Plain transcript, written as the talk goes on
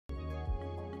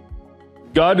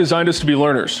God designed us to be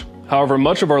learners. However,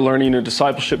 much of our learning and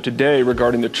discipleship today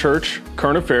regarding the church,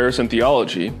 current affairs, and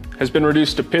theology has been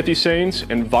reduced to pithy sayings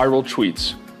and viral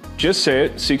tweets. Just Say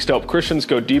It seeks to help Christians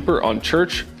go deeper on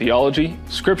church, theology,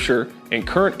 scripture, and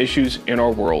current issues in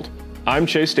our world. I'm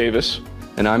Chase Davis.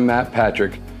 And I'm Matt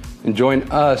Patrick. And join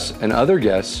us and other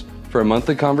guests for a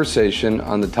monthly conversation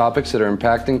on the topics that are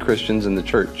impacting Christians in the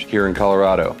church here in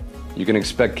Colorado. You can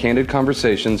expect candid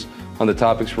conversations on the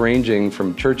topics ranging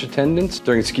from church attendance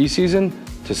during ski season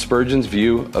to Spurgeon's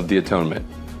view of the atonement.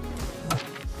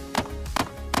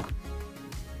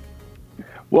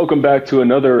 Welcome back to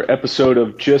another episode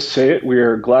of Just Say It. We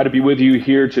are glad to be with you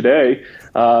here today.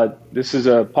 This is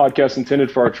a podcast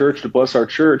intended for our church, to bless our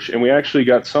church, and we actually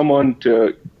got someone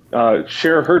to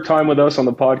share her time with us on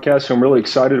the podcast who I'm really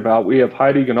excited about. We have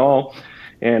Heidi Ganahl,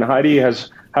 and Heidi has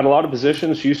had a lot of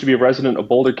positions. She used to be a resident of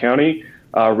Boulder County,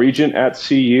 regent at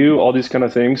CU, all these kind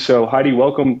of things. So Heidi,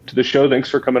 welcome to the show. Thanks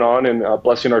for coming on and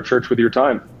blessing our church with your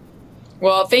time.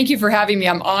 Well, thank you for having me.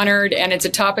 I'm honored, and it's a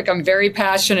topic I'm very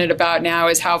passionate about now,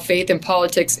 is how faith and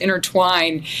politics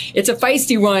intertwine. It's a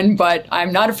feisty one, but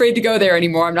I'm not afraid to go there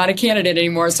anymore. I'm not a candidate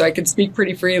anymore, so I can speak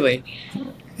pretty freely.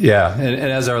 Yeah,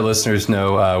 and as our listeners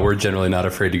know, we're generally not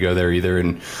afraid to go there either,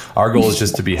 and our goal is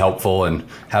just to be helpful and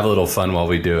have a little fun while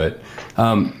we do it.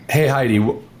 Hey, Heidi,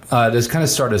 to kind of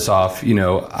start us off,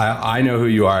 I know who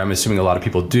you are. I'm assuming a lot of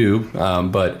people do,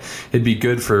 but it'd be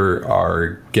good for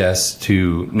our guests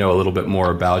to know a little bit more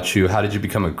about you. How did you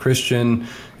become a Christian,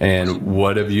 and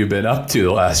what have you been up to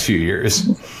the last few years?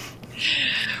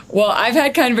 Well, I've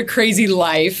had kind of a crazy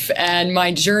life, and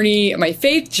my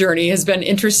faith journey has been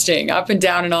interesting, up and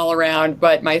down and all around,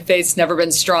 but my faith's never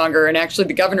been stronger. And actually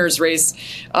the governor's race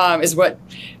is what,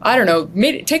 I don't know,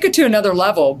 take it to another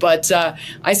level. But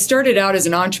I started out as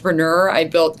an entrepreneur. I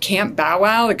built Camp Bow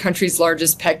Wow, the country's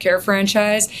largest pet care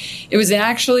franchise. It was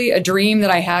actually a dream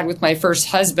that I had with my first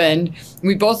husband.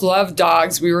 We both loved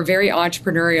dogs. We were very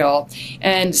entrepreneurial.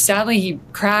 And sadly,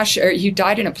 he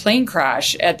died in a plane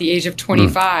crash at the age of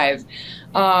 25.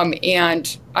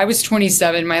 And I was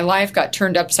 27. My life got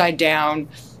turned upside down.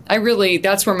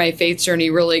 That's where my faith journey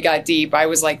really got deep. I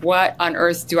was like, what on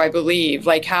earth do I believe?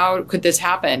 Like, how could this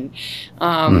happen?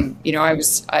 I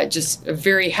was just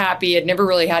very happy. I'd never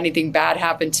really had anything bad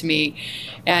happen to me,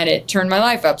 and it turned my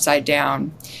life upside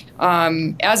down.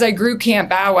 As I grew Camp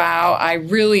Bow Wow, I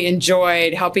really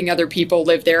enjoyed helping other people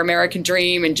live their American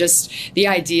dream, and just the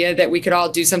idea that we could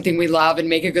all do something we love and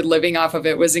make a good living off of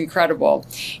it was incredible.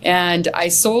 And I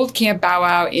sold Camp Bow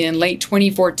Wow in late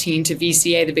 2014 to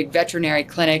VCA, the big veterinary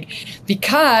clinic,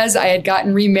 because I had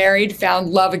gotten remarried, found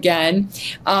love again,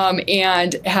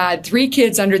 and had 3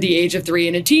 kids under the age of 3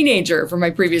 and a teenager from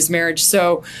my previous marriage.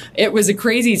 So it was a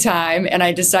crazy time, and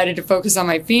I decided to focus on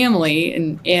my family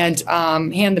and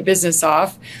hand the business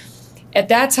off. At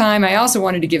that time, I also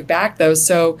wanted to give back, though.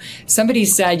 So somebody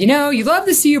said, you love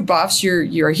the CU buffs.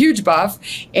 You're a huge buff,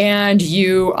 and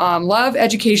you love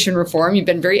education reform. You've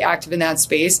been very active in that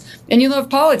space, and you love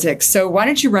politics. So why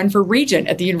don't you run for regent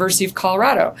at the University of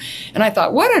Colorado? And I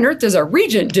thought, what on earth does a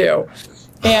regent do?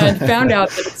 And found out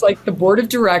that it's like the board of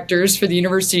directors for the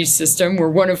university system. We're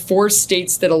one of 4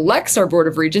 states that elects our board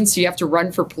of regents, so you have to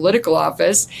run for political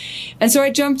office. And so I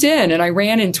jumped in, and I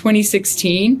ran in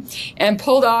 2016 and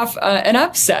pulled off an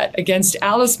upset against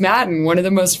Alice Madden, one of the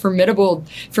most formidable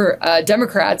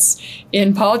Democrats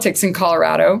in politics in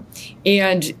Colorado.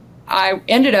 And I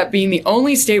ended up being the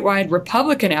only statewide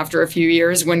Republican after a few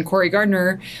years when Cory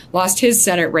Gardner lost his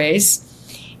Senate race.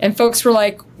 And folks were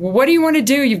like, well, what do you want to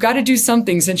do? You've got to do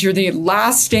something since you're the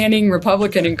last standing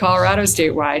Republican in Colorado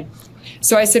statewide.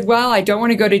 So I said, well, I don't want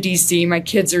to go to DC. My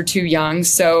kids are too young.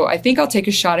 So I think I'll take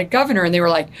a shot at governor. And they were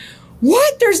like,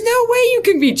 what? There's no way you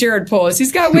can beat Jared Polis.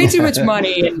 He's got way too much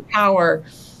money and power.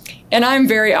 And I'm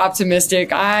very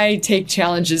optimistic. I take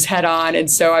challenges head on. And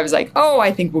so I was like, oh,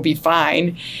 I think we'll be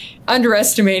fine.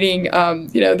 Underestimating,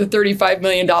 the $35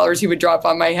 million he would drop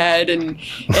on my head and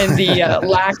the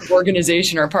lack of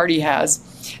organization our party has.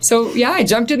 So, yeah, I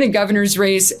jumped in the governor's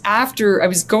race after I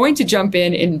was going to jump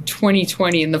in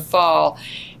 2020 in the fall,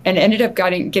 and ended up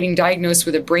getting diagnosed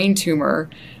with a brain tumor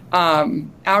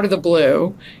out of the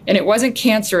blue. And it wasn't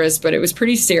cancerous, but it was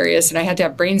pretty serious, and I had to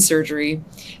have brain surgery.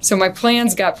 So my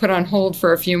plans got put on hold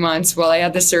for a few months while I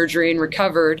had the surgery and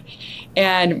recovered.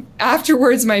 And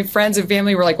afterwards, my friends and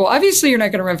family were like, well, obviously you're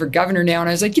not going to run for governor now. And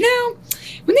I was like,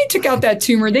 when they took out that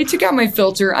tumor, they took out my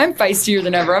filter. I'm feistier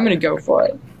than ever. I'm going to go for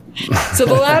it. So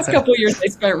the last couple of years I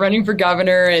spent running for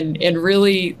governor and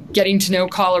really getting to know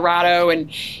Colorado.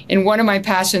 And one of my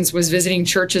passions was visiting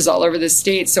churches all over the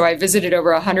state. So I visited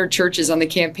over 100 churches on the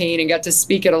campaign and got to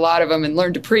speak at a lot of them and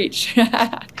learn to preach.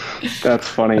 That's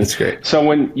funny. That's great. So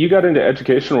when you got into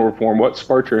educational reform, what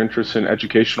sparked your interest in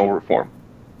educational reform?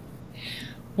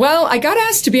 Well, I got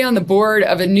asked to be on the board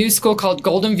of a new school called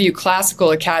Golden View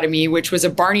Classical Academy, which was a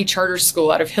Barney charter school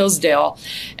out of Hillsdale.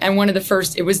 And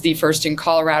it was the first in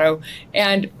Colorado.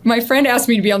 And my friend asked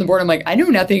me to be on the board. I'm like, I know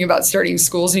nothing about starting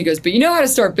schools. And he goes, but you know how to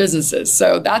start businesses.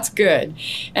 So that's good.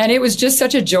 And it was just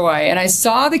such a joy. And I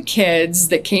saw the kids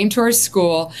that came to our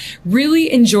school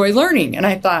really enjoy learning. And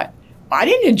I thought, I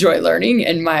didn't enjoy learning,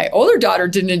 and my older daughter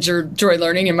didn't enjoy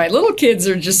learning, and my little kids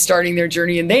are just starting their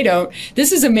journey and they don't.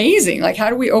 This is amazing. Like, how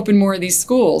do we open more of these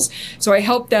schools? So I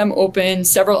helped them open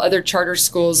several other charter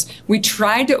schools. We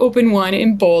tried to open one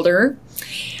in Boulder.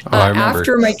 I remember.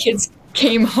 After my kids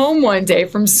came home one day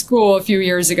from school a few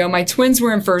years ago, my twins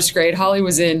were in first grade. Holly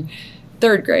was in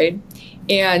third grade,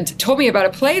 and told me about a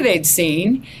play they'd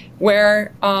seen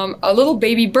where a little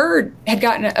baby bird had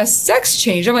gotten a sex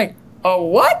change. I'm like, oh,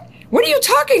 what? What are you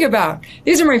talking about?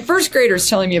 These are my first graders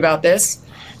telling me about this.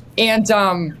 And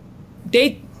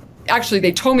they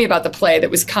told me about the play that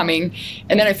was coming.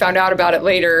 And then I found out about it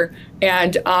later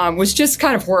and was just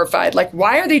kind of horrified. Like,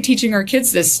 why are they teaching our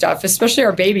kids this stuff, especially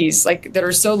our babies, like that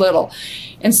are so little?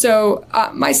 And so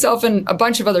myself and a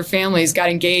bunch of other families got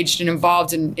engaged and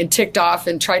involved and ticked off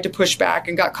and tried to push back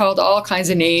and got called all kinds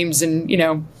of names and,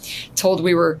 told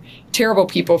we were terrible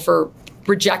people for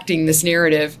rejecting this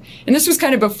narrative. And this was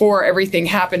kind of before everything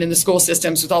happened in the school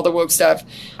systems with all the woke stuff.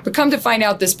 But come to find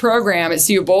out, this program at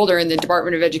CU Boulder in the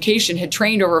Department of Education had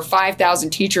trained over 5,000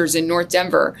 teachers in North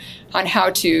Denver on how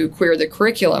to queer the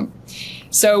curriculum.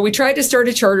 So we tried to start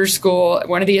a charter school,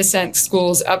 one of the Ascent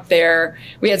schools up there.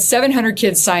 We had 700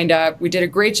 kids signed up. We did a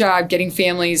great job getting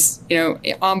families,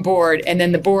 on board. And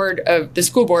then the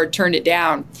school board turned it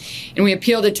down. And we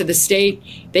appealed it to the state.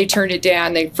 They turned it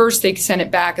down. They sent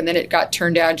it back, and then it got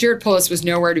turned down. Jared Pullis was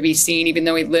nowhere to be seen, even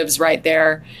though he lives right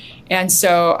there. And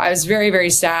so I was very, very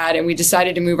sad. And we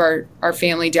decided to move our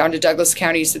family down to Douglas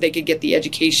County so they could get the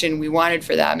education we wanted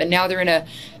for them. And now they're in a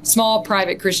small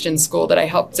private Christian school that I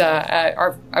helped.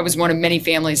 I was one of many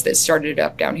families that started it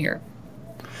up down here.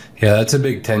 Yeah, that's a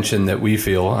big tension that we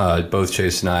feel. Both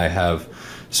Chase and I have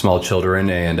small children,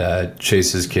 and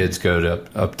Chase's kids go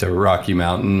up to Rocky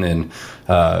Mountain, and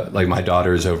like my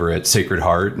daughter's over at Sacred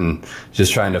Heart, and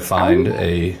just trying to find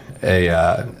a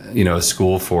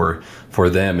school for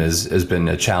them has been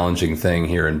a challenging thing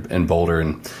here in Boulder.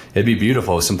 And it'd be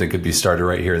beautiful if something could be started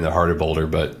right here in the heart of Boulder,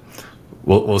 but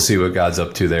we'll see what God's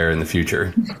up to there in the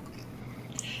future.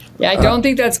 Yeah, I don't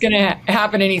think that's going to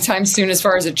happen anytime soon as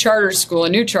far as a charter school, a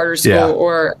new charter school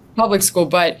or public school.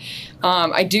 But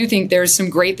I do think there's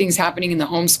some great things happening in the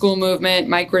homeschool movement,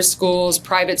 micro schools,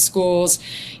 private schools.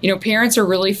 Parents are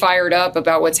really fired up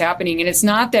about what's happening. And it's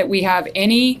not that we have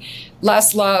any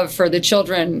less love for the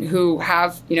children who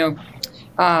have,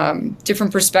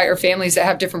 different or families that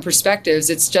have different perspectives.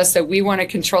 It's just that we want to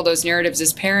control those narratives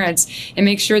as parents and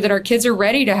make sure that our kids are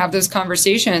ready to have those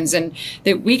conversations and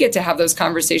that we get to have those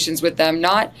conversations with them,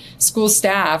 not school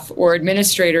staff or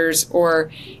administrators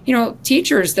or,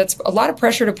 teachers. That's a lot of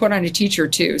pressure to put on a teacher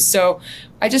too. So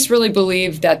I just really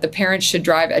believe that the parents should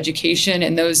drive education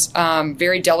in those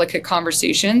very delicate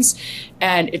conversations.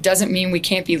 And it doesn't mean we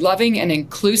can't be loving and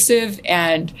inclusive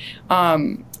and,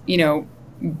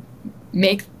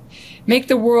 make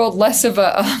the world less of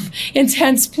a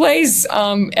intense place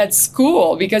at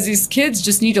school, because these kids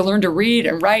just need to learn to read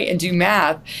and write and do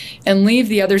math and leave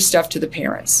the other stuff to the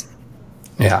parents.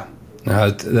 Yeah,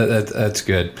 that's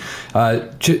good.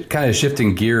 Kind of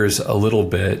shifting gears a little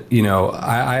bit,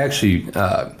 I actually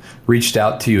reached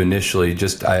out to you initially.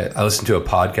 I listened to a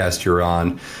podcast you were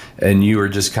on, and you were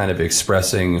just kind of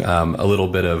expressing a little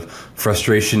bit of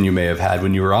frustration you may have had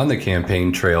when you were on the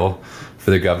campaign trail for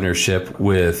the governorship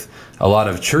with a lot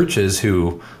of churches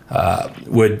who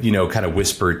would, kind of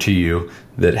whisper to you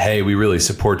that, hey, we really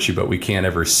support you, but we can't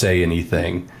ever say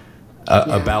anything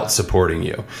about supporting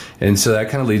you. And so that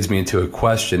kind of leads me into a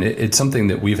question. It's something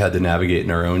that we've had to navigate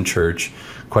in our own church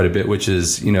quite a bit, which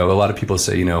is, a lot of people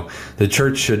say, the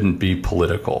church shouldn't be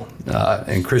political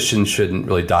and Christians shouldn't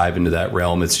really dive into that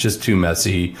realm. It's just too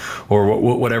messy, or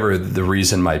whatever the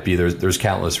reason might be. There's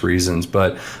countless reasons.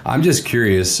 But I'm just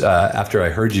curious, after I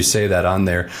heard you say that on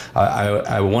there,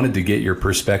 I wanted to get your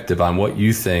perspective on what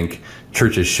you think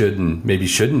churches shouldn't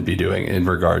be doing in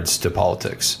regards to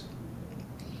politics.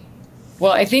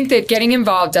 Well, I think that getting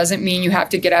involved doesn't mean you have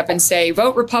to get up and say,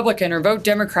 vote Republican or vote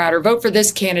Democrat or vote for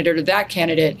this candidate or that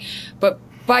candidate. But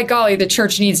by golly, the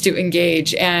church needs to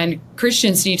engage and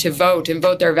Christians need to vote and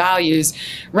vote their values.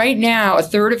 Right now, a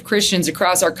third of Christians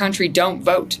across our country don't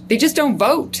vote. They just don't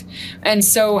vote. And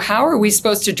so how are we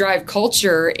supposed to drive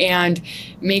culture and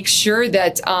make sure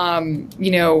that,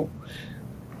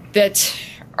 that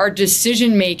our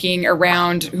decision making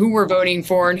around who we're voting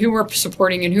for and who we're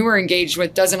supporting and who we're engaged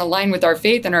with doesn't align with our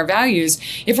faith and our values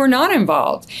if we're not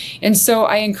involved? And so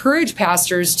I encourage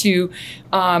pastors to,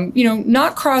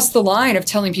 not cross the line of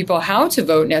telling people how to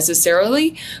vote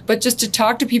necessarily, but just to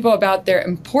talk to people about their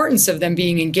importance of them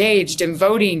being engaged and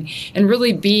voting and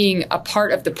really being a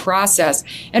part of the process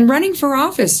and running for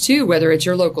office too, whether it's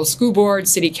your local school board,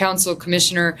 city council,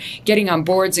 commissioner, getting on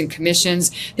boards and commissions.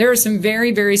 There are some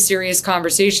very, very serious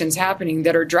conversations happening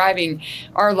that are driving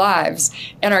our lives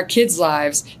and our kids'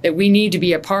 lives that we need to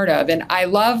be a part of. And I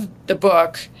love the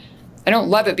book. I don't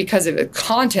love it because of the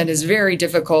content is very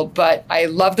difficult, but I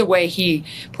love the way he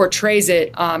portrays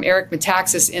it, Eric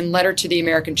Metaxas, in Letter to the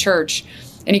American Church.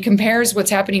 And he compares what's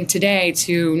happening today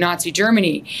to Nazi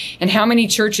Germany and how many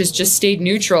churches just stayed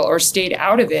neutral or stayed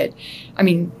out of it. I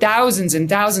mean, thousands and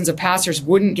thousands of pastors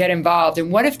wouldn't get involved.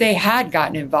 And what if they had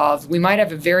gotten involved? We might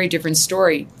have a very different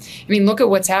story. I mean, look at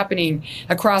what's happening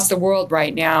across the world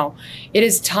right now. It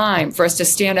is time for us to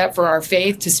stand up for our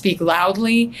faith, to speak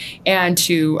loudly, and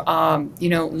to,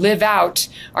 live out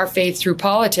our faith through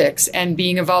politics and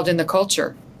being involved in the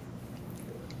culture.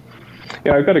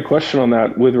 Yeah, I've got a question on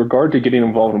that. With regard to getting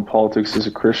involved in politics as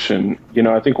a Christian,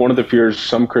 I think one of the fears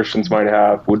some Christians might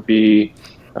have would be,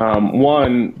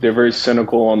 one, they're very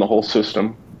cynical on the whole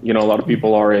system. A lot of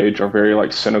people our age are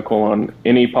very cynical on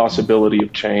any possibility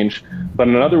of change. But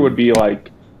another would be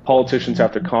politicians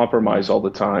have to compromise all the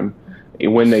time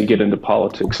when they get into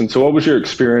politics. And so what was your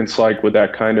experience like with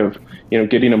that kind of,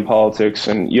 getting in politics?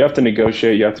 And you have to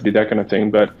negotiate, you have to do that kind of thing.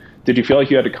 But did you feel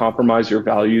like you had to compromise your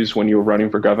values when you were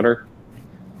running for governor?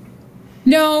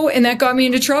 No, and that got me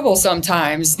into trouble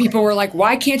sometimes. People were like,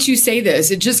 why can't you say this?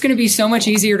 It's just going to be so much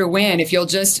easier to win if you'll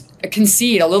just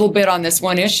concede a little bit on this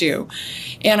one issue.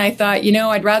 And I thought,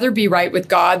 I'd rather be right with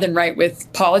God than right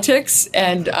with politics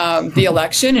and the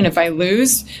election. And if I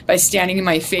lose by standing in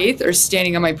my faith or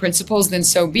standing on my principles, then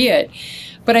so be it.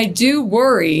 But I do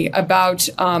worry about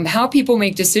how people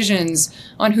make decisions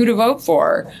on who to vote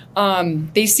for.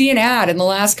 They see an ad in the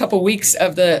last couple of weeks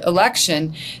of the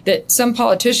election that some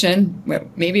politician,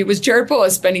 maybe it was Jared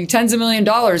Polis, spending tens of millions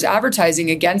of dollars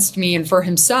advertising against me and for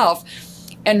himself,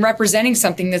 and representing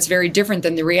something that's very different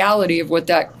than the reality of what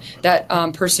that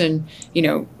person,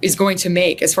 is going to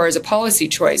make as far as a policy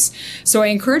choice. So I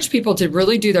encourage people to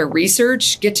really do their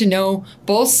research, get to know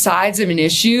both sides of an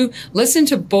issue, listen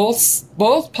to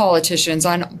both politicians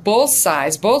on both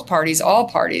sides, both parties, all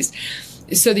parties,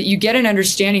 so that you get an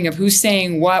understanding of who's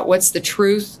saying what's the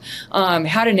truth,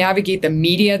 how to navigate the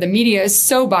media. The media is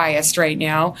so biased right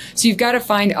now. So you've got to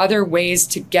find other ways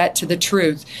to get to the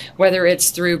truth, whether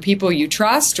it's through people you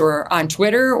trust or on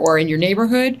Twitter or in your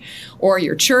neighborhood or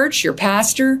your church, your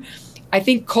pastor. I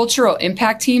think cultural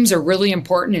impact teams are really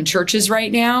important in churches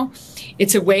right now.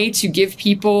 It's a way to give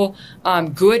people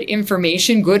good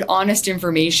information, good, honest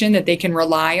information that they can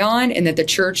rely on, and that the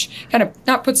church kind of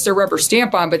not puts their rubber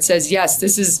stamp on, but says, yes,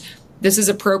 this is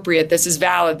appropriate, this is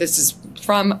valid, this is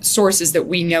from sources that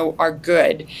we know are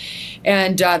good.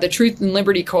 And the Truth and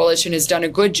Liberty Coalition has done a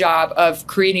good job of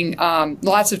creating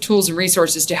lots of tools and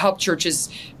resources to help churches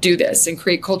do this and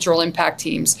create cultural impact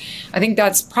teams. I think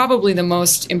that's probably the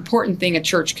most important thing a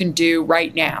church can do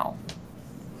right now.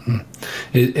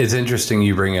 It's interesting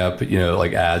you bring up,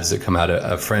 ads that come out.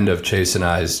 A friend of Chase and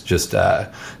I's just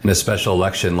in a special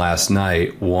election last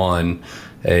night won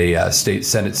a state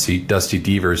Senate seat, Dusty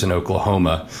Devers in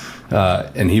Oklahoma.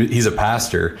 And he's a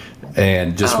pastor,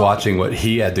 and just watching what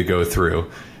he had to go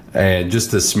through and just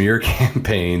the smear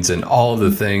campaigns and all of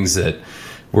the things that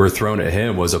were thrown at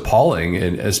him was appalling.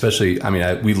 And especially,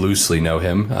 we loosely know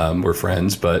him. We're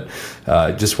friends, but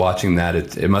just watching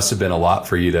that, it must have been a lot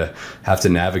for you to have to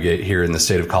navigate here in the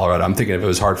state of Colorado. I'm thinking if it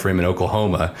was hard for him in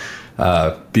Oklahoma,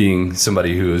 being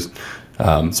somebody who's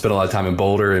spent a lot of time in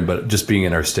Boulder, but just being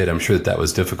in our state, I'm sure that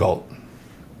was difficult.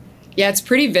 Yeah, it's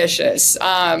pretty vicious.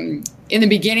 In the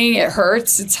beginning, it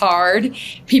hurts. It's hard.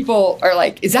 People are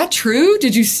like, is that true?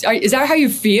 Is that how you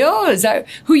feel? Is that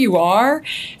who you are?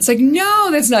 It's like, no,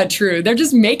 that's not true. They're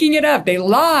just making it up. They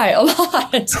lie a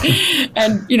lot.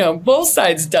 And, both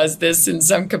sides does this in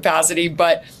some capacity,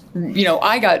 but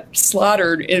I got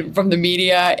slaughtered from the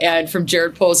media and from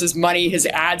Jared Polis's money, his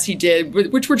ads he did,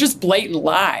 which were just blatant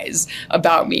lies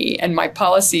about me and my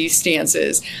policy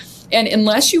stances. And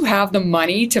unless you have the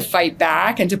money to fight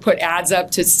back and to put ads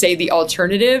up to say the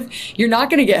alternative, you're not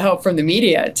going to get help from the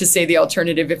media to say the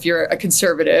alternative if you're a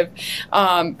conservative,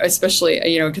 especially,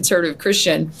 a conservative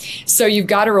Christian. So you've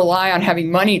got to rely on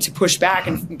having money to push back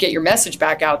and get your message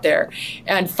back out there.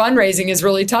 And fundraising is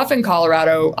really tough in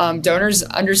Colorado. Donors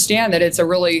understand that it's a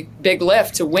really big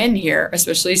lift to win here,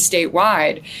 especially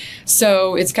statewide.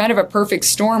 So it's kind of a perfect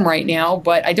storm right now,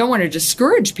 but I don't want to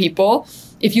discourage people.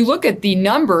 If you look at the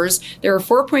numbers, there are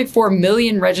 4.4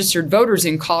 million registered voters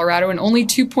in Colorado, and only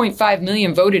 2.5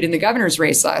 million voted in the governor's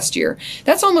race last year.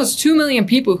 That's almost 2 million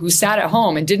people who sat at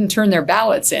home and didn't turn their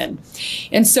ballots in.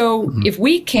 And so if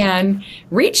we can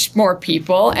reach more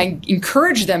people and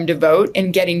encourage them to vote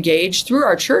and get engaged through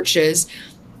our churches,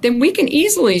 then we can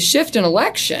easily shift an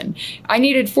election. I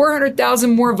needed 400,000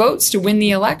 more votes to win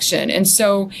the election. And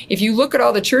so if you look at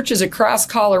all the churches across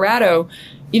Colorado,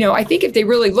 I think if they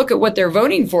really look at what they're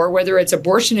voting for, whether it's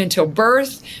abortion until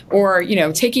birth or,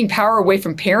 taking power away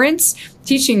from parents,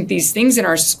 teaching these things in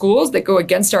our schools that go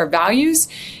against our values,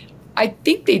 I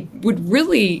think they would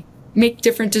really make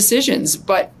different decisions.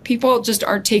 But people just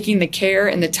aren't taking the care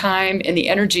and the time and the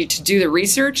energy to do the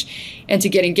research and to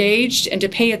get engaged and to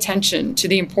pay attention to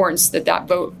the importance that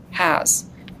vote has.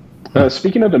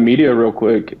 Speaking of the media real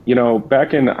quick,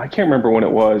 back in, I can't remember when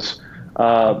it was,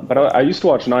 but I used to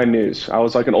watch 9 News. I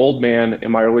was like an old man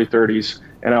in my early 30s,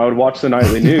 and I would watch the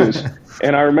nightly news.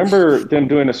 And I remember them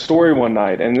doing a story one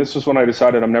night, and this was when I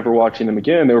decided I'm never watching them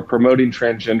again. They were promoting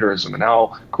transgenderism and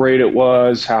how great it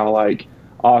was, how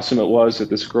awesome it was that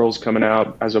this girl's coming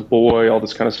out as a boy, all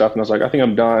this kind of stuff. And I was like, I think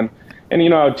I'm done. And,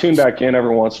 I would tune back in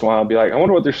every once in a while and be like, I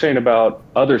wonder what they're saying about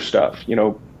other stuff,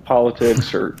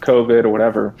 politics or COVID or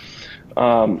whatever.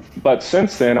 But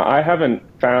since then, I haven't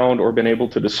found or been able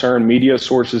to discern media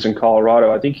sources in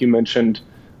Colorado. I think you mentioned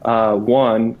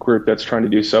one group that's trying to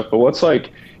do stuff, but what's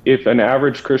if an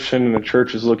average Christian in the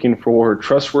church is looking for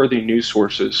trustworthy news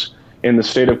sources in the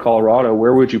state of Colorado,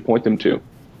 where would you point them to?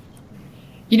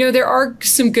 There are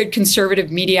some good conservative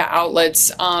media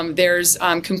outlets. There's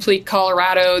Complete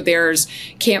Colorado, there's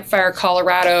Campfire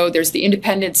Colorado, there's the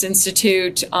Independence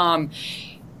Institute,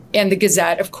 and the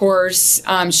Gazette, of course.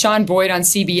 Sean Boyd on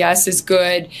CBS is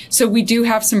good. So we do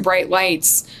have some bright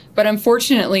lights, but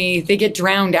unfortunately they get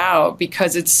drowned out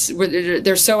because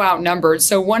they're so outnumbered.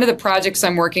 So one of the projects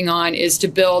I'm working on is to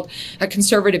build a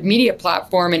conservative media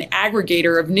platform, an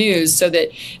aggregator of news, so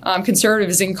that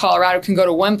conservatives in Colorado can go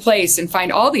to one place and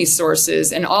find all these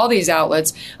sources and all these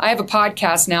outlets. I have a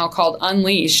podcast now called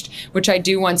Unleashed, which I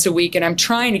do once a week, and I'm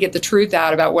trying to get the truth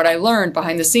out about what I learned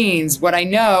behind the scenes, what I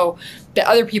know that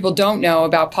other people don't know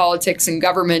about politics and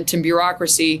government and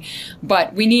bureaucracy.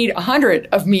 But we need 100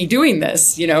 of me doing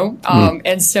this,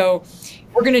 and so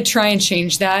we're going to try and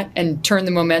change that and turn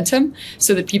the momentum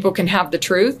so that people can have the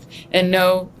truth and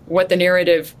know what the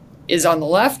narrative is on the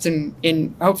left.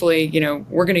 And hopefully,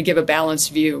 we're going to give a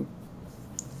balanced view.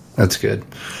 That's good.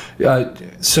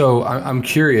 So I'm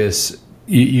curious.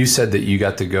 You said that you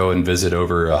got to go and visit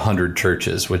over 100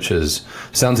 churches, which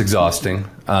sounds exhausting.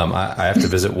 I have to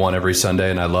visit one every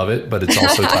Sunday, and I love it, but it's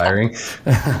also tiring.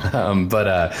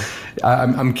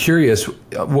 I'm curious,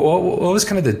 what was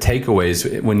kind of the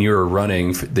takeaways when you were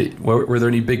running? Were there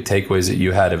any big takeaways that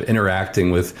you had of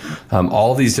interacting with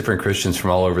all these different Christians from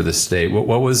all over the state?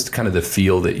 What was kind of the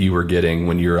feel that you were getting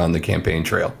when you were on the campaign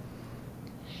trail?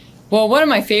 Well, one of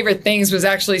my favorite things was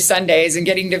actually Sundays and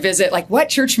getting to visit, what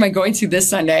church am I going to this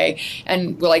Sunday?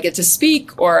 And will I get to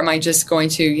speak, or am I just going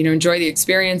to, enjoy the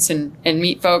experience and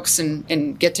meet folks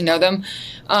and get to know them?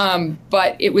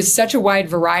 But it was such a wide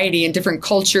variety in different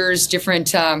cultures,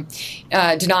 different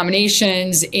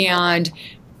denominations. And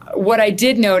what I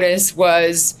did notice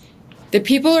was that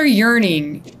people are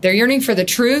yearning. They're yearning for the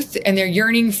truth, and they're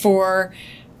yearning for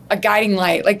a guiding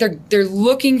light. They're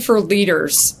looking for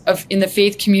leaders in the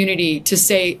faith community to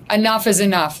say enough is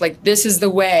enough. This is the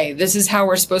way. This is how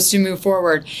we're supposed to move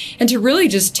forward, and to really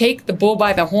just take the bull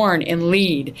by the horn and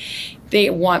lead. They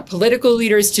want political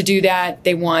leaders to do that.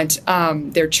 They want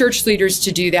their church leaders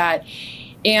to do that.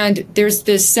 And there's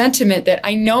this sentiment that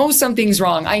I know something's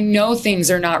wrong. I know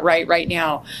things are not right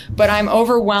now, but I'm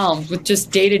overwhelmed with just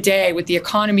day to day, with the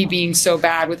economy being so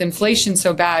bad, with inflation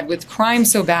so bad, with crime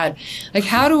so bad.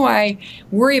 How do I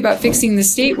worry about fixing the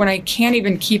state when I can't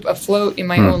even keep afloat in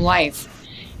my own life?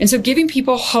 And so giving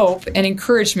people hope and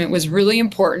encouragement was really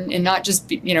important, and not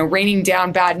just, raining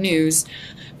down bad news,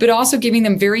 but also giving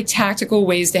them very tactical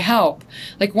ways to help.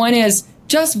 One is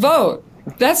just vote.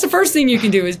 That's the first thing you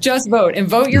can do, is just vote, and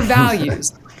vote your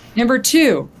values. Number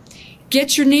 2,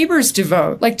 get your neighbors to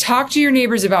vote. Like, talk to your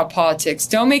neighbors about politics.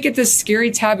 Don't make it this scary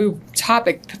taboo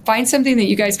topic. Find something that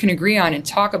you guys can agree on and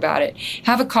talk about it.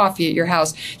 Have a coffee at your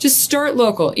house. Just start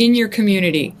local in your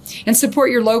community and support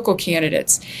your local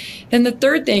candidates. Then the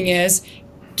third thing is,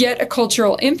 get a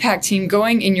cultural impact team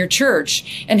going in your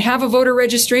church and have a voter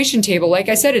registration table. Like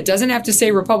I said, it doesn't have to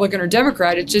say Republican or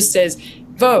Democrat. It just says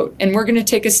vote. And we're going to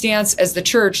take a stance as the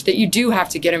church that you do have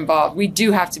to get involved. We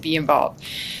do have to be involved.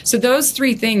 So those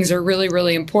three things are really,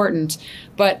 really important.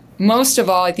 But most of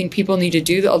all, I think people need to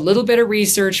do a little bit of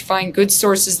research, find good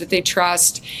sources that they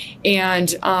trust,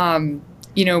 and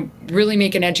really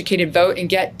make an educated vote and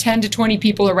get 10 to 20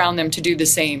 people around them to do the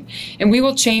same. And we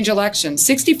will change elections.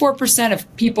 64%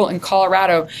 of people in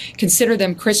Colorado consider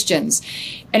them Christians.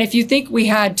 And if you think we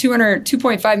had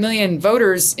 2.5 million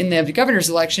voters in the governor's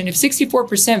election, if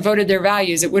 64% voted their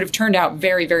values, it would have turned out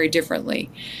very, very differently.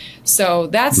 So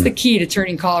that's the key to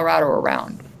turning Colorado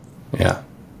around. Yeah.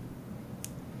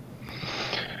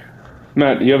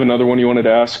 Matt, you have another one you wanted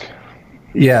to ask?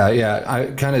 Yeah. I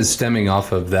kind of stemming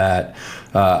off of that.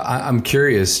 I'm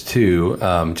curious too,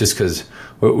 just because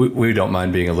we don't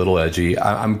mind being a little edgy.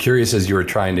 I'm curious, as you were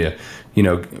trying to,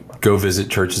 go visit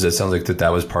churches. It sounds like that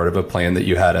was part of a plan that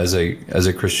you had as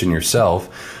a Christian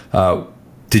yourself.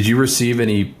 Did you receive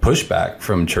any pushback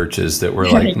from churches that were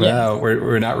like, no,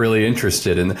 we're not really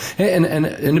interested in?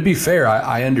 And to be fair,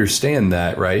 I understand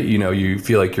that, right? You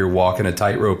feel like you're walking a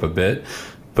tightrope a bit.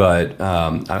 But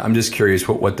I'm just curious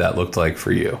what that looked like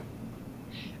for you.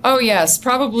 Oh, yes.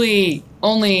 Probably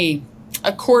only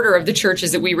a quarter of the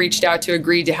churches that we reached out to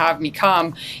agreed to have me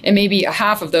come, and maybe a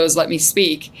half of those let me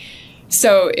speak.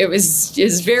 So it was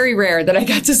very rare that I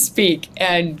got to speak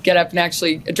and get up and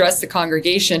actually address the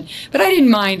congregation. But I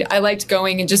didn't mind. I liked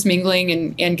going and just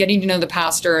mingling and getting to know the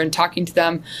pastor and talking to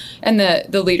them and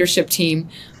the leadership team.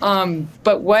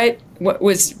 But what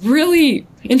was really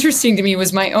interesting to me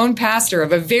was my own pastor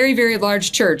of a very, very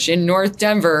large church in North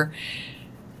Denver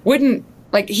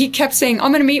he kept saying,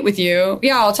 I'm going to meet with you.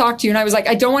 Yeah, I'll talk to you. And I was like,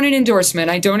 I don't want an endorsement.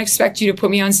 I don't expect you to put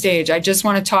me on stage. I just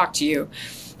want to talk to you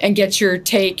and get your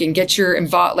take and get your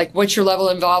what's your level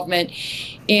of involvement,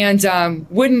 and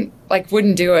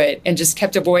wouldn't do it and just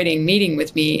kept avoiding meeting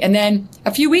with me. And then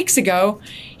a few weeks ago,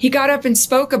 he got up and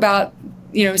spoke about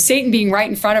Satan being right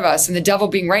in front of us and the devil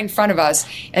being right in front of us,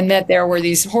 and that there were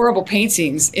these horrible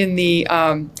paintings in the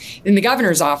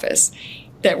governor's office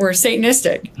that were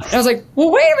Satanistic. And I was like,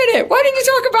 well, wait a minute. Why didn't you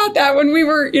talk about that when we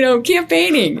were,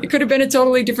 campaigning? It could have been a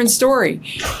totally different story.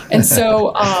 And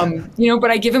so, but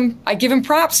I give him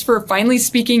props for finally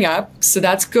speaking up. So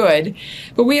that's good.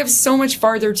 But we have so much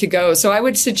farther to go. So I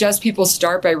would suggest people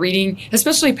start by reading,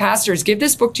 especially pastors, give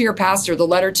this book to your pastor, The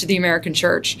Letter to the American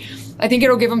Church. I think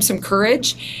it'll give them some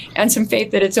courage and some faith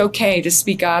that it's okay to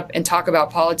speak up and talk about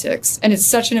politics. And it's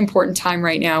such an important time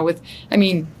right now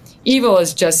evil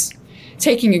is just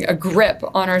taking a grip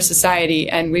on our society,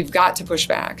 and we've got to push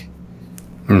back.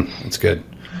 That's good.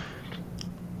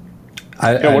 I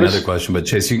have another question, but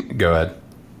Chase, you go ahead.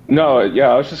 No, yeah,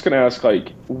 I was just going to ask,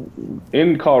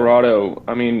 in Colorado,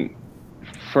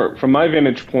 from my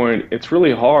vantage point, it's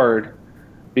really hard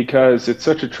because it's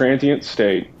such a transient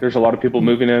state. There's a lot of people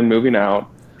moving in, moving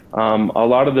out. A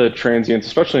lot of the transients,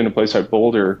 especially in a place like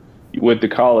Boulder, with the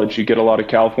college, you get a lot of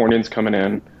Californians coming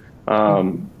in.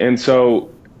 And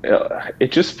so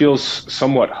it just feels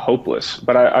somewhat hopeless,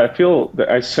 but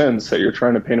I sense that you're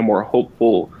trying to paint a more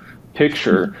hopeful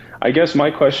picture. I guess my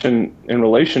question in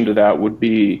relation to that would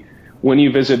be, when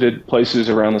you visited places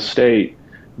around the state,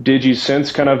 did you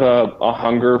sense kind of a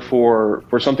hunger for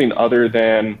something other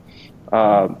than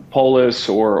polis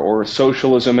or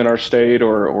socialism in our state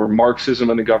or Marxism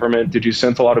in the government? Did you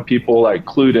sense a lot of people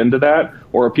clued into that,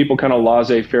 or are people kind of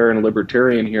laissez-faire and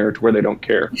libertarian here to where they don't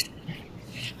care?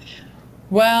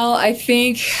 Well, I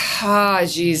think,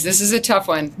 this is a tough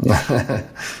one.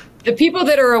 The people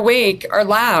that are awake are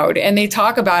loud and they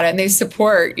talk about it and they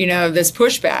support, this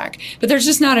pushback, but there's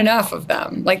just not enough of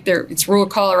them. It's rural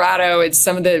Colorado, it's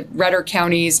some of the redder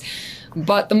counties,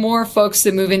 but the more folks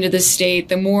that move into the state,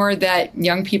 the more that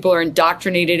young people are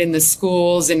indoctrinated in the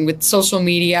schools and with social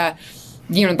media,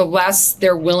 the less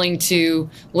they're willing to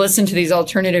listen to these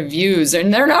alternative views.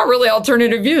 And they're not really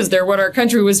alternative views. They're what our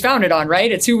country was founded on, right?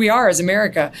 It's who we are as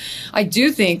America. I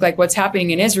do think what's happening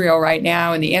in Israel right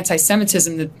now and the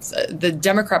anti-Semitism that the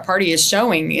Democrat Party is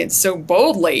showing it so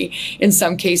boldly in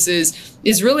some cases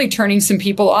is really turning some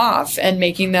people off and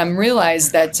making them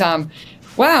realize that,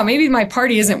 wow, maybe my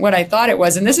party isn't what I thought it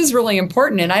was. And this is really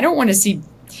important. And I don't want to see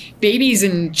babies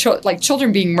and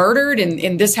children being murdered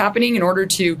and this happening in order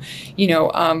to,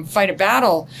 fight a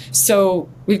battle. So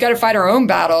we've got to fight our own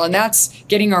battle. And that's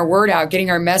getting our word out, getting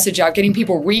our message out, getting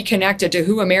people reconnected to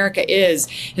who America is,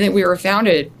 and that we were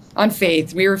founded on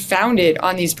faith. We were founded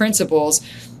on these principles.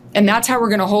 And that's how we're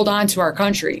going to hold on to our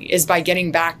country, is by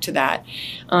getting back to that,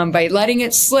 by letting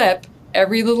it slip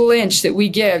every little inch that we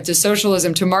give to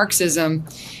socialism, to Marxism,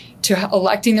 to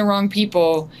electing the wrong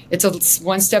people. It's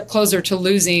one step closer to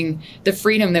losing the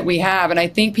freedom that we have. And I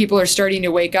think people are starting to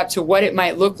wake up to what it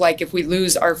might look like if we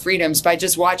lose our freedoms by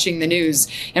just watching the news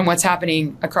and what's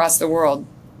happening across the world.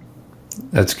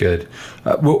 That's good.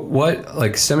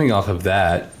 What stemming off of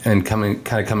that and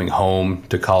coming home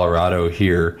to Colorado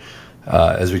here,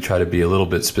 as we try to be a little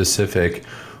bit specific,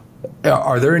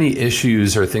 are there any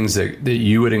issues or things that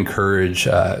you would encourage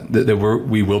that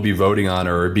we will be voting on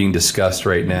or are being discussed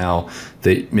right now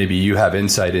that maybe you have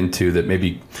insight into, that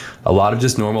maybe a lot of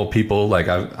just normal people, like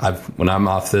when I'm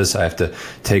off this, I have to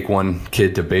take one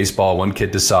kid to baseball, one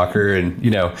kid to soccer, and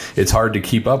it's hard to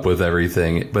keep up with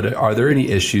everything. But are there any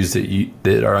issues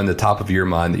that are on the top of your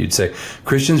mind that you'd say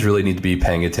Christians really need to be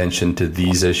paying attention to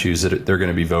these issues that they're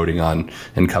going to be voting on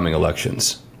in coming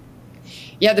elections?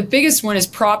 Yeah, the biggest one is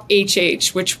Prop HH,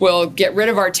 which will get rid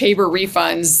of our Tabor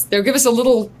refunds. They'll give us a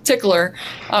little tickler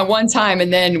one time,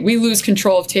 and then we lose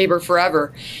control of Tabor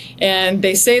forever. And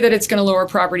they say that it's going to lower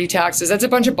property taxes. That's a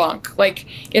bunch of bunk.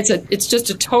 It's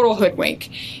just a total hoodwink.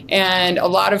 And a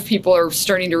lot of people are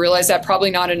starting to realize that.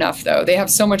 Probably not enough, though. They have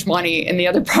so much money in the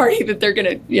other party that they're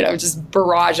going to, just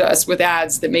barrage us with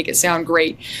ads that make it sound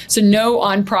great. So no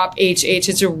on Prop HH.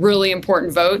 It's a really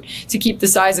important vote to keep the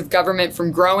size of government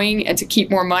from growing and to keep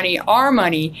more money, our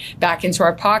money, back into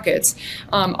our pockets.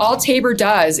 All Tabor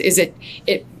does is it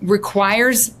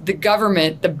requires the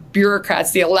government, the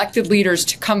bureaucrats, the elected leaders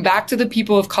to come back to the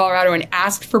people of Colorado and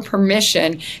ask for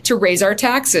permission to raise our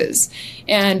taxes.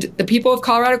 And the people of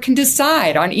Colorado can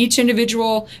decide on each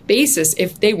individual basis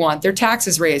if they want their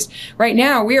taxes raised. Right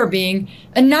now, we are being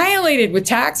annihilated with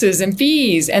taxes and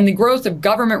fees and the growth of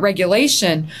government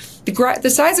regulation. The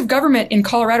size of government in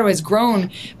Colorado has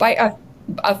grown by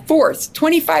a fourth,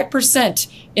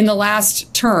 25% in the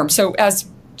last term.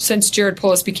 Since Jared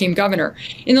Polis became governor.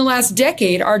 In the last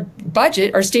decade, our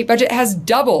state budget has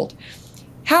doubled.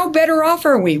 How better off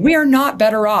are we? We are not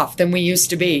better off than we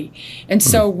used to be. And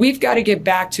so we've got to get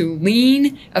back to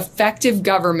lean, effective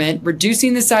government,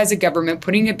 reducing the size of government,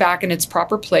 putting it back in its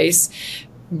proper place,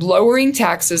 lowering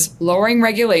taxes, lowering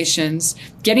regulations,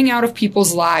 getting out of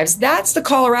people's lives. That's the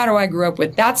Colorado I grew up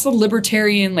with. That's the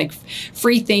libertarian,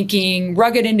 free thinking,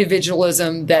 rugged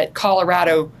individualism that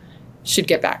Colorado should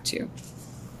get back to.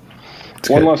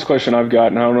 One last question I've got,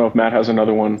 and I don't know if Matt has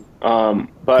another one.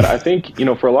 But I think,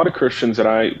 for a lot of Christians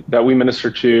that we minister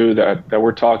to, that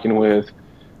we're talking with,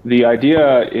 the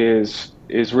idea is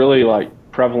really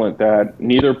prevalent that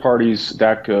neither party's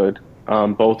that good.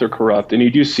 Both are corrupt, and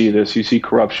you do see this. You see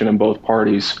corruption in both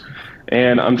parties,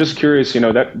 and I'm just curious.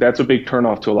 That's a big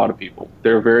turnoff to a lot of people.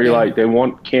 They're very they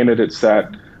want candidates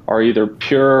that are either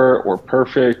pure or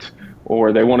perfect,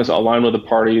 or they want to align with a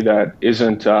party that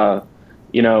isn't,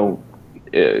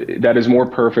 that is more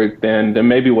perfect than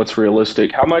maybe what's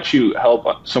realistic. How much you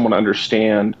help someone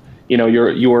understand? You're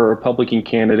a Republican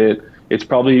candidate. It's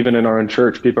probably even in our own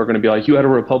church, people are going to be like, you had a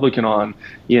Republican on,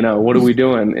 what are we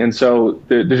doing? And so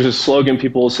there's a slogan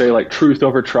people will say, truth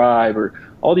over tribe, or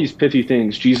all these pithy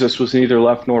things. Jesus was neither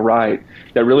left nor right,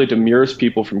 that really demurs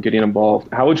people from getting involved.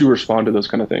 How would you respond to those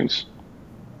kind of things?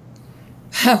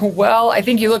 Well, I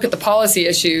think you look at the policy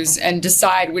issues and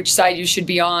decide which side you should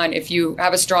be on if you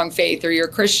have a strong faith or you're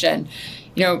a Christian.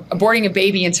 Aborting a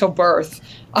baby until birth,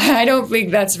 I don't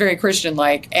think that's very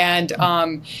Christian-like. And,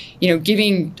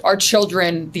 giving our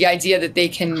children the idea that they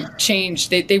can change,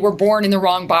 they were born in the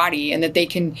wrong body and that they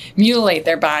can mutilate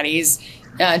their bodies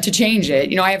to change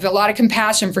it. I have a lot of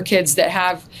compassion for kids that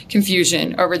have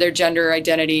confusion over their gender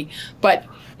identity, but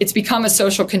it's become a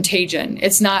social contagion.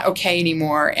 It's not okay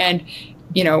anymore. And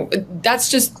that's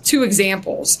just two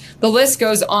examples. The list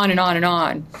goes on and on and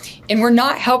on. And we're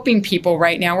not helping people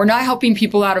right now. We're not helping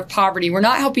people out of poverty. We're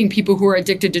not helping people who are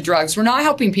addicted to drugs. We're not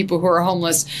helping people who are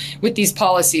homeless with these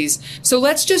policies. So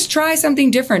let's just try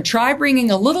something different. Try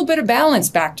bringing a little bit of balance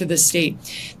back to the state.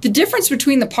 The difference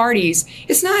between the parties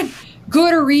is not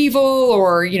good or evil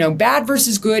or, bad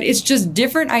versus good. It's just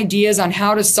different ideas on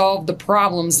how to solve the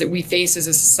problems that we face as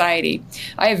a society.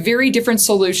 I have very different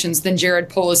solutions than Jared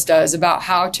Polis does about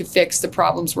how to fix the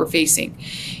problems we're facing.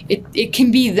 It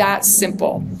can be that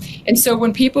simple. And so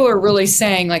when people are really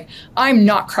saying, I'm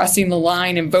not crossing the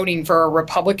line and voting for a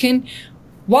Republican,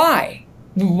 why?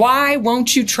 why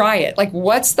won't you try it? Like,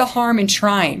 what's the harm in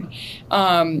trying?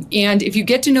 And if you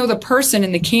get to know the person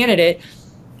and the candidate,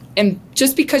 and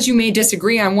just because you may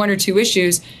disagree on 1 or 2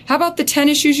 issues, how about the 10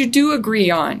 issues you do agree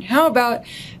on? How about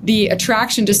the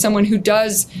attraction to someone who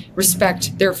does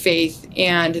respect their faith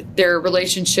and their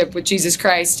relationship with Jesus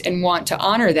Christ and want to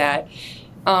honor that?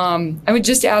 I would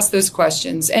just ask those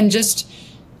questions and just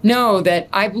know that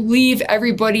I believe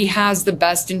everybody has the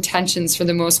best intentions for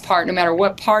the most part, no matter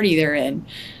what party they're in.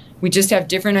 We just have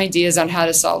different ideas on how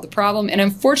to solve the problem. And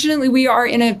unfortunately, we are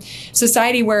in a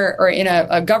society where, or in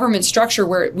a government structure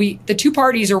where the 2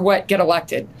 parties are what get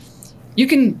elected. You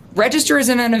can register as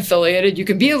an unaffiliated, you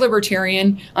can be a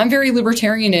libertarian. I'm very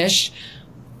libertarian-ish,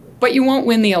 but you won't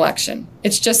win the election.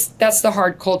 It's just, that's the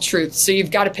hard, cold truth. So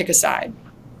you've got to pick a side.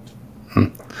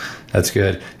 That's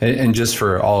good. And just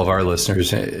for all of our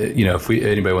listeners, if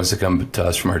anybody wants to come to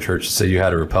us from our church and say you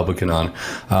had a Republican on,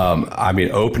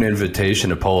 open invitation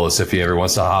to Polis if he ever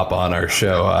wants to hop on our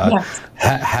show. Yes.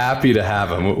 Happy to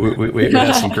have him. We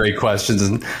have some great questions,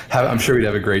 and I'm sure we'd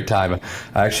have a great time.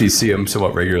 I actually see him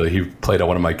somewhat regularly. He played on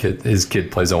one of my kids. His kid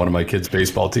plays on one of my kids'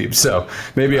 baseball teams. So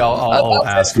maybe I'll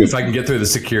ask him if I can get through the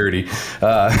security.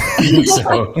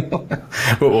 So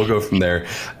we'll go from there.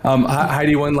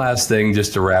 Heidi, one last thing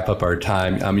just to wrap up our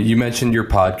time. You mentioned your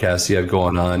podcast you have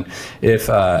going on.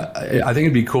 I think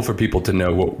it'd be cool for people to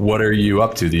know what are you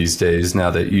up to these days now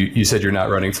that you said you're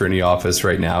not running for any office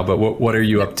right now, but what are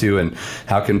you up to, and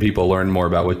how can people learn more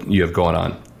about what you have going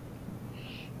on?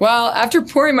 Well, after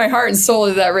pouring my heart and soul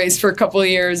into that race for a couple of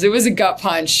years, it was a gut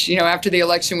punch, after the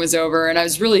election was over. And I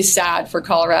was really sad for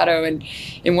Colorado and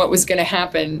what was going to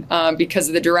happen because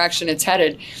of the direction it's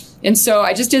headed. And so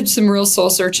I just did some real soul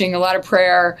searching, a lot of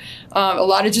prayer, a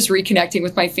lot of just reconnecting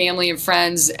with my family and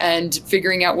friends and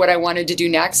figuring out what I wanted to do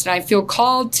next. And I feel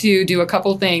called to do a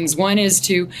couple things. One is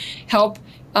to help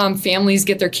families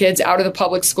get their kids out of the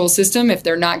public school system if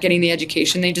they're not getting the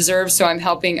education they deserve. So I'm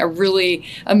helping a really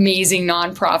amazing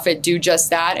nonprofit do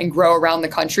just that and grow around the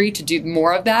country to do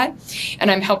more of that.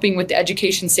 And I'm helping with the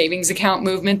education savings account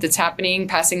movement that's happening,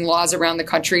 passing laws around the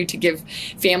country to give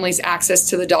families access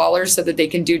to the dollars so that they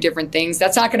can do different things.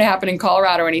 That's not going to happen in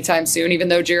Colorado anytime soon, even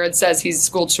though Jared says he's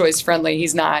school choice friendly.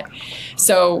 He's not.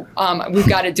 So we've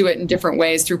got to do it in different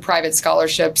ways through private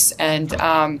scholarships and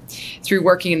through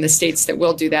working in the states that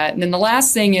will do that. And then the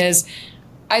last thing is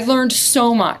I learned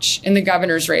so much in the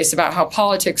governor's race about how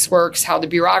politics works, how the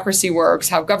bureaucracy works,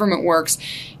 how government works.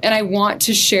 And I want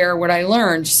to share what I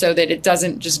learned so that it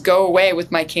doesn't just go away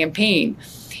with my campaign.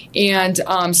 And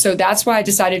so that's why I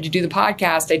decided to do the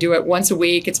podcast. I do it once a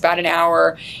week. It's about an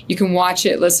hour. You can watch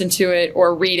it, listen to it,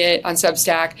 or read it on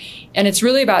Substack. And it's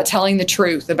really about telling the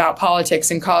truth about politics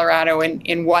in Colorado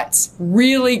and what's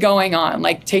really going on,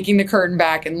 like taking the curtain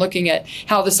back and looking at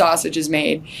how the sausage is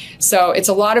made. So it's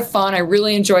a lot of fun. I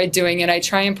really enjoyed doing it. I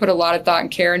try and put a lot of thought and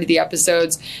care into the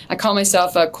episodes. I call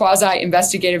myself a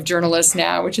quasi-investigative journalist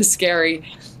now, which is scary.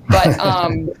 But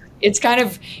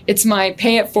it's my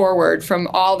pay it forward from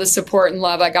all the support and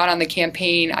love I got on the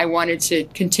campaign. I wanted to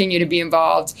continue to be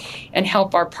involved and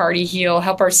help our party heal,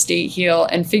 help our state heal,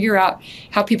 and figure out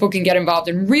how people can get involved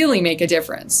and really make a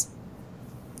difference.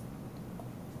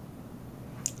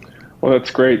 Well, that's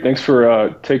great. Thanks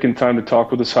for taking time to talk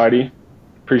with us, Heidi.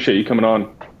 Appreciate you coming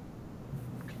on.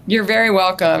 You're very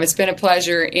welcome. It's been a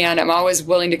pleasure, and I'm always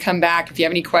willing to come back if you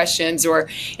have any questions or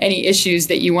any issues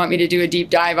that you want me to do a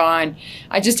deep dive on.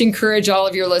 I just encourage all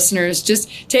of your listeners, just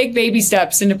take baby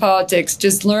steps into politics.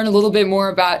 Just learn a little bit more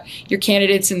about your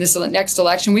candidates in this next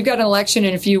election. We've got an election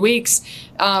in a few weeks,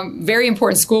 very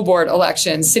important school board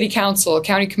elections, city council,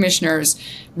 county commissioners.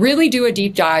 Really do a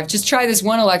deep dive. Just try this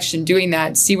one election doing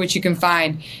that, see what you can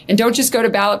find. And don't just go to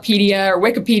Ballotpedia or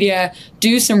Wikipedia.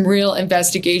 Do some real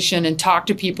investigation and talk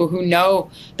to people who know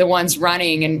the ones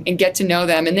running and get to know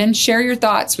them. And then share your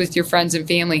thoughts with your friends and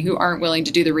family who aren't willing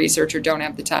to do the research or don't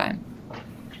have the time.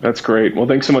 That's great. Well,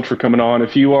 thanks so much for coming on.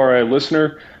 If you are a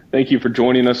listener, thank you for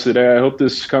joining us today. I hope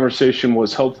this conversation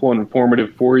was helpful and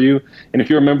informative for you. And if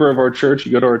you're a member of our church,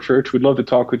 you go to our church, we'd love to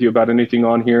talk with you about anything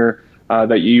on here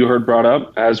that you heard brought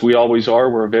up. As we always are,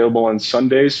 we're available on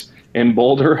Sundays in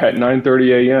Boulder at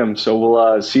 9:30 a.m. So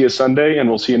we'll see you Sunday, and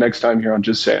we'll see you next time here on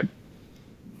Just Say It.